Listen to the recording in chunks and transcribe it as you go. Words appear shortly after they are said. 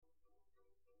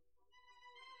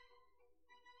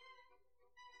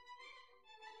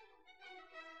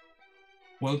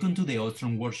Welcome to the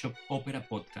Ostrom Workshop Opera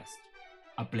Podcast,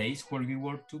 a place where we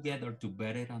work together to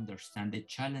better understand the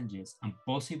challenges and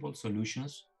possible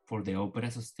solutions for the opera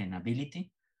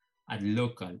sustainability at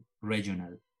local,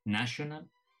 regional, national,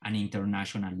 and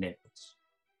international levels.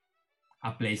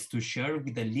 A place to share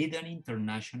with the leading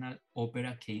international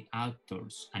opera key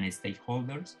actors and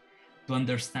stakeholders to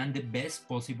understand the best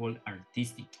possible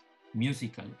artistic,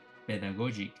 musical,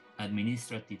 pedagogic,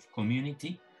 administrative,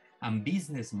 community, and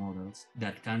business models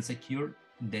that can secure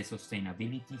the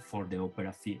sustainability for the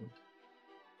opera field.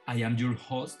 I am your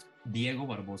host, Diego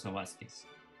Barbosa Vázquez,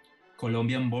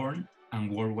 Colombian-born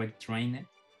and worldwide trained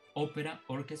opera,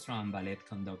 orchestra, and ballet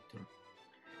conductor,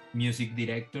 music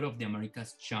director of the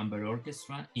America's Chamber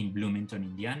Orchestra in Bloomington,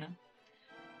 Indiana,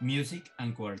 music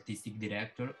and co-artistic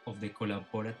director of the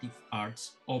Collaborative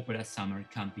Arts Opera Summer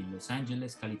Camp in Los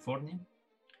Angeles, California,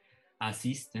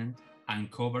 assistant and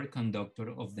cover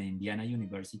conductor of the Indiana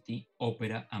University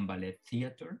Opera and Ballet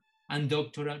Theater, and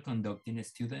doctoral conducting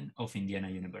student of Indiana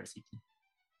University.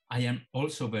 I am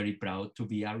also very proud to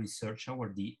be a research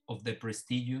awardee of the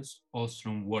prestigious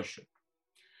Ostrom Workshop,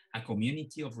 a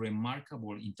community of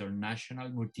remarkable international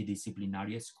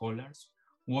multidisciplinary scholars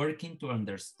working to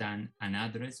understand and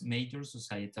address major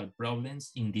societal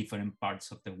problems in different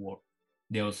parts of the world.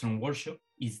 The Ostrom Workshop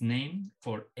is named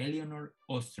for Eleanor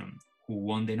Ostrom, who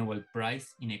won the Nobel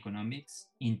Prize in Economics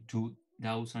in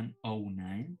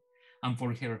 2009, and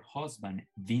for her husband,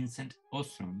 Vincent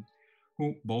Ostrom,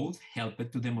 who both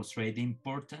helped to demonstrate the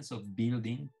importance of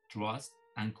building trust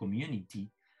and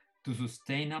community to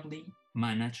sustainably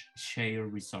manage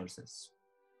shared resources.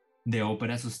 The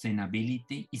Opera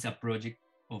Sustainability is a project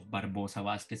of Barbosa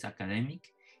Vázquez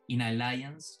Academic in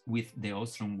alliance with the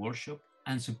Ostrom Workshop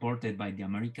and supported by the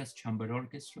America's Chamber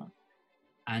Orchestra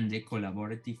and the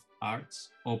Collaborative Arts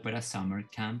Opera Summer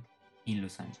Camp in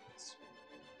Los Angeles.